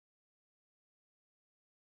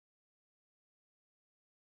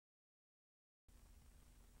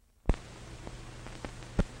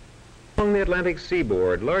along the Atlantic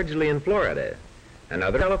seaboard, largely in Florida, and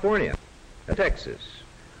other California, and Texas.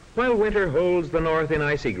 While winter holds the north in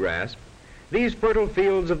icy grasp, these fertile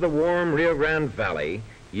fields of the warm Rio Grande Valley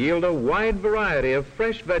yield a wide variety of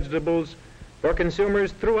fresh vegetables for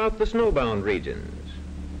consumers throughout the snowbound regions.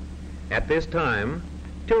 At this time,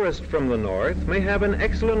 tourists from the north may have an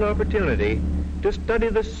excellent opportunity to study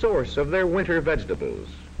the source of their winter vegetables.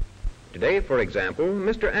 Today, for example,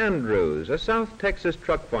 Mr. Andrews, a South Texas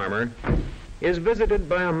truck farmer, is visited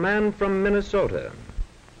by a man from Minnesota.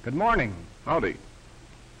 Good morning. Howdy.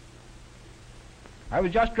 I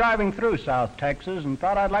was just driving through South Texas and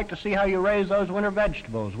thought I'd like to see how you raise those winter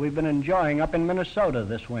vegetables we've been enjoying up in Minnesota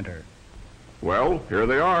this winter. Well, here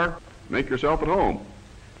they are. Make yourself at home.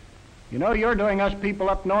 You know, you're doing us people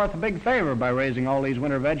up north a big favor by raising all these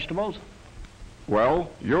winter vegetables.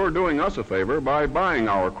 Well, you're doing us a favor by buying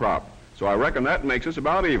our crop, so I reckon that makes us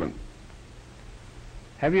about even.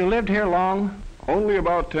 Have you lived here long? Only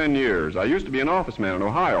about 10 years. I used to be an office man in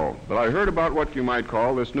Ohio, but I heard about what you might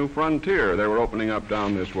call this new frontier they were opening up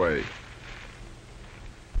down this way.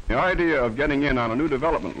 The idea of getting in on a new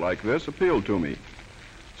development like this appealed to me.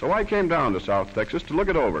 So I came down to South Texas to look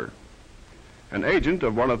it over. An agent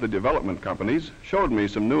of one of the development companies showed me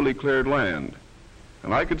some newly cleared land,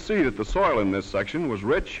 and I could see that the soil in this section was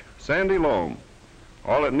rich, sandy loam.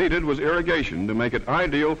 All it needed was irrigation to make it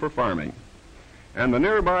ideal for farming. And the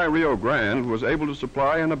nearby Rio Grande was able to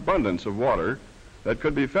supply an abundance of water that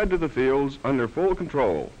could be fed to the fields under full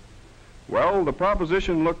control. Well, the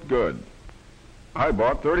proposition looked good. I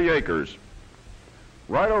bought 30 acres.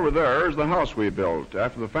 Right over there is the house we built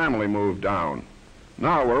after the family moved down.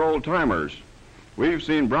 Now we're old-timers. We've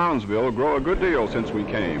seen Brownsville grow a good deal since we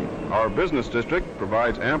came. Our business district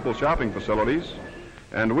provides ample shopping facilities,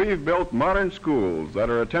 and we've built modern schools that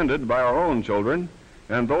are attended by our own children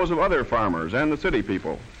and those of other farmers and the city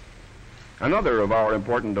people. Another of our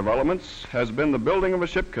important developments has been the building of a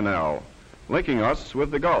ship canal, linking us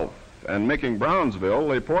with the Gulf and making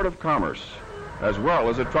Brownsville a port of commerce, as well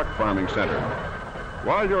as a truck farming center.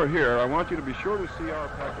 While you're here, I want you to be sure to see our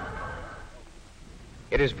package.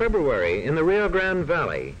 It is February in the Rio Grande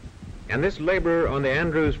Valley, and this laborer on the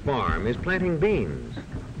Andrews farm is planting beans.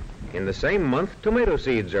 In the same month, tomato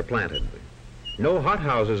seeds are planted. No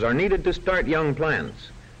hothouses are needed to start young plants,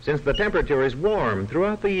 since the temperature is warm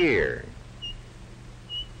throughout the year.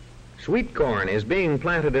 Sweet corn is being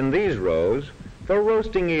planted in these rows for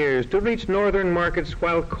roasting ears to reach northern markets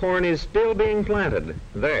while corn is still being planted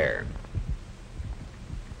there.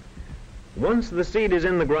 Once the seed is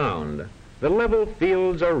in the ground, the level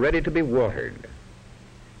fields are ready to be watered.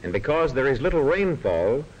 And because there is little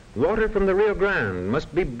rainfall, water from the Rio Grande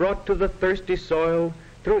must be brought to the thirsty soil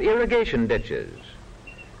through irrigation ditches.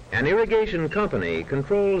 An irrigation company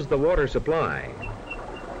controls the water supply,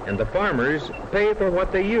 and the farmers pay for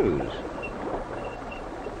what they use.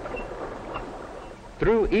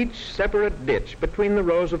 Through each separate ditch between the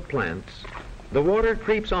rows of plants, the water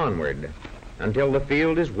creeps onward until the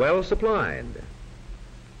field is well supplied.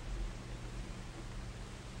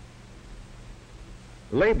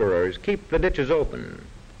 Laborers keep the ditches open.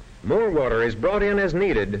 More water is brought in as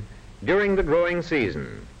needed during the growing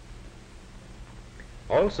season.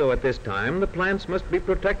 Also at this time, the plants must be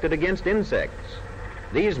protected against insects.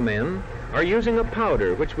 These men are using a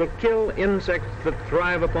powder which will kill insects that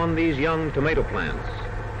thrive upon these young tomato plants.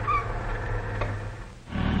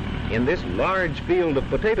 In this large field of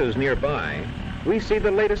potatoes nearby, we see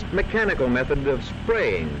the latest mechanical method of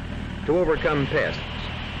spraying to overcome pests.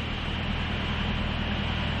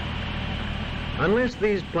 Unless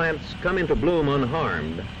these plants come into bloom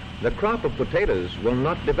unharmed, the crop of potatoes will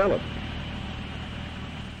not develop.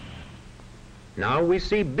 Now we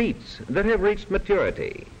see beets that have reached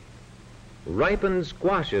maturity, ripened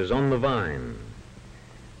squashes on the vine,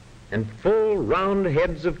 and full round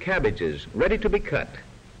heads of cabbages ready to be cut.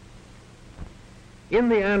 In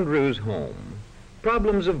the Andrews home,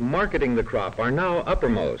 problems of marketing the crop are now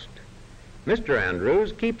uppermost. Mr.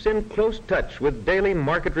 Andrews keeps in close touch with daily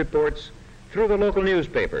market reports through the local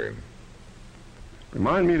newspaper.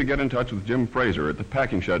 Remind me to get in touch with Jim Fraser at the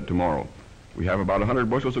packing shed tomorrow. We have about 100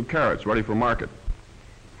 bushels of carrots ready for market.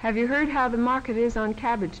 Have you heard how the market is on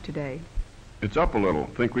cabbage today? It's up a little.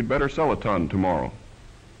 Think we'd better sell a ton tomorrow.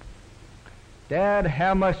 Dad,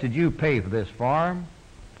 how much did you pay for this farm?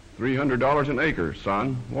 $300 an acre,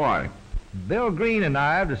 son. Why? Bill Green and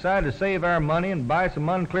I have decided to save our money and buy some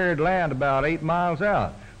uncleared land about 8 miles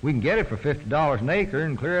out. We can get it for $50 an acre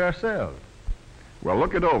and clear it ourselves. Well,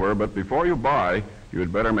 look it over, but before you buy, you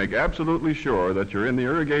had better make absolutely sure that you're in the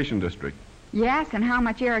irrigation district. Yes, and how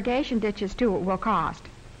much irrigation ditches, too, it will cost.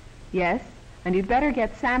 Yes, And you'd better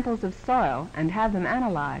get samples of soil and have them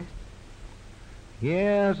analyzed.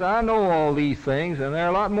 Yes, I know all these things, and there are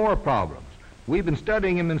a lot more problems. We've been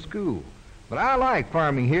studying them in school. But I like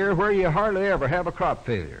farming here where you hardly ever have a crop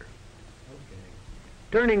failure.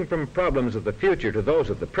 Turning from problems of the future to those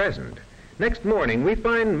of the present, next morning we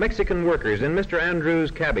find Mexican workers in Mr.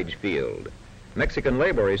 Andrews' cabbage field. Mexican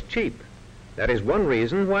labor is cheap. That is one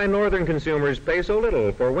reason why northern consumers pay so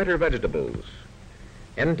little for winter vegetables.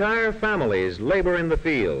 Entire families labor in the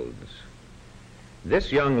fields.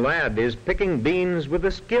 This young lad is picking beans with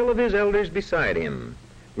the skill of his elders beside him,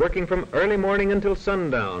 working from early morning until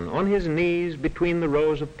sundown on his knees between the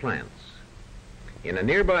rows of plants. In a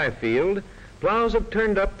nearby field, plows have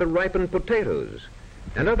turned up the ripened potatoes,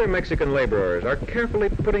 and other Mexican laborers are carefully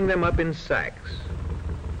putting them up in sacks.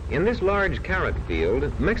 In this large carrot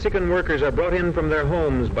field, Mexican workers are brought in from their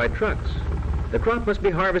homes by trucks. The crop must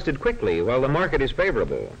be harvested quickly while the market is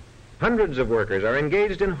favorable. Hundreds of workers are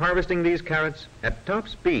engaged in harvesting these carrots at top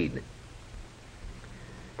speed.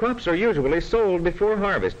 Crops are usually sold before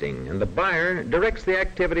harvesting, and the buyer directs the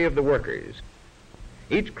activity of the workers.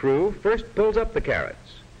 Each crew first pulls up the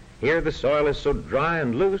carrots. Here the soil is so dry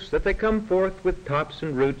and loose that they come forth with tops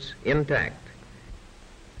and roots intact.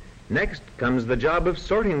 Next comes the job of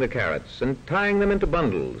sorting the carrots and tying them into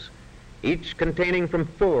bundles, each containing from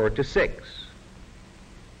 4 to 6.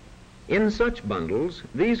 In such bundles,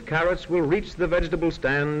 these carrots will reach the vegetable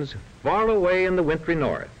stands far away in the wintry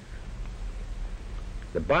north.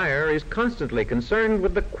 The buyer is constantly concerned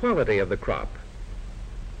with the quality of the crop.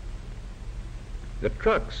 The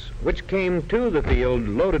trucks, which came to the field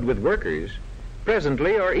loaded with workers,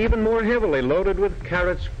 presently are even more heavily loaded with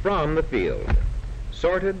carrots from the field,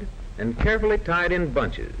 sorted and carefully tied in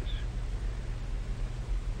bunches.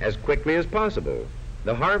 As quickly as possible,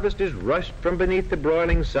 the harvest is rushed from beneath the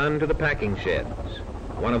broiling sun to the packing sheds.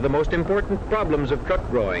 One of the most important problems of truck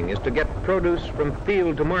growing is to get produce from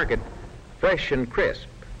field to market fresh and crisp.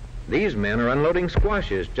 These men are unloading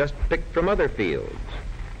squashes just picked from other fields.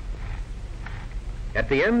 At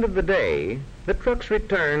the end of the day, the trucks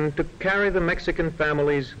return to carry the Mexican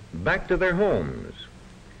families back to their homes,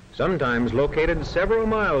 sometimes located several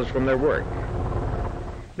miles from their work.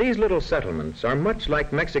 These little settlements are much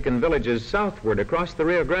like Mexican villages southward across the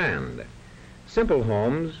Rio Grande. Simple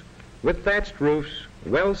homes with thatched roofs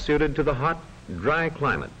well suited to the hot, dry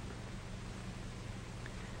climate.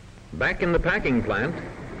 Back in the packing plant,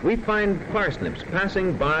 we find parsnips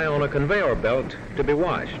passing by on a conveyor belt to be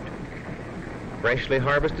washed. Freshly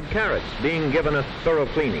harvested carrots being given a thorough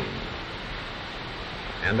cleaning.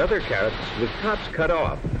 And other carrots with tops cut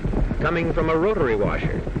off, coming from a rotary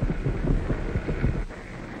washer.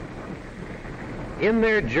 In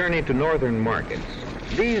their journey to northern markets,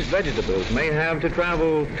 these vegetables may have to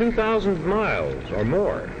travel 2,000 miles or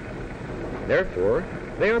more. Therefore,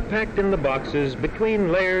 they are packed in the boxes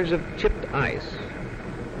between layers of chipped ice.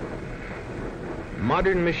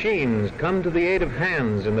 Modern machines come to the aid of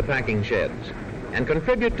hands in the packing sheds and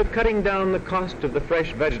contribute to cutting down the cost of the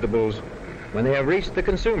fresh vegetables when they have reached the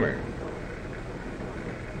consumer.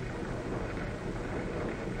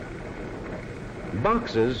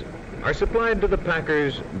 Boxes are supplied to the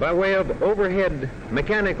packers by way of overhead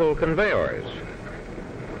mechanical conveyors.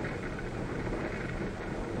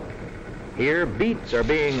 Here, beets are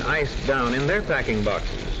being iced down in their packing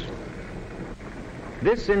boxes.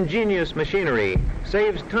 This ingenious machinery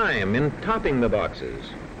saves time in topping the boxes.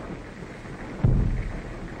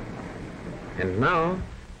 And now,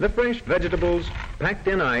 the fresh vegetables packed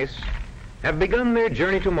in ice have begun their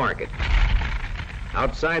journey to market.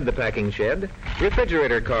 Outside the packing shed,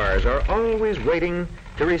 refrigerator cars are always waiting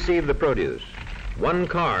to receive the produce. One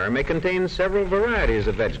car may contain several varieties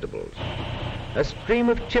of vegetables. A stream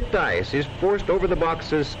of chipped ice is forced over the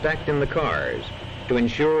boxes stacked in the cars to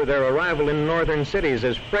ensure their arrival in northern cities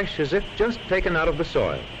as fresh as if just taken out of the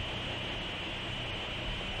soil.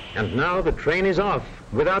 And now the train is off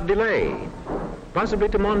without delay, possibly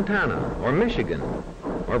to Montana or Michigan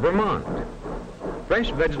or Vermont.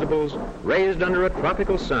 Fresh vegetables raised under a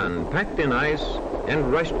tropical sun, packed in ice, and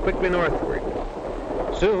rushed quickly northward.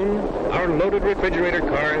 Soon, our loaded refrigerator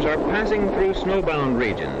cars are passing through snowbound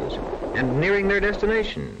regions and nearing their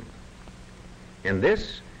destination. And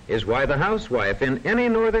this is why the housewife in any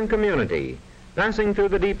northern community, passing through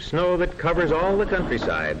the deep snow that covers all the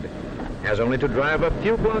countryside, has only to drive a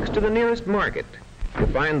few blocks to the nearest market to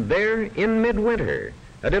find there, in midwinter,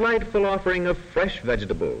 a delightful offering of fresh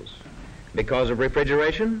vegetables because of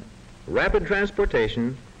refrigeration, rapid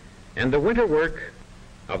transportation, and the winter work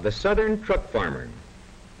of the southern truck farmer.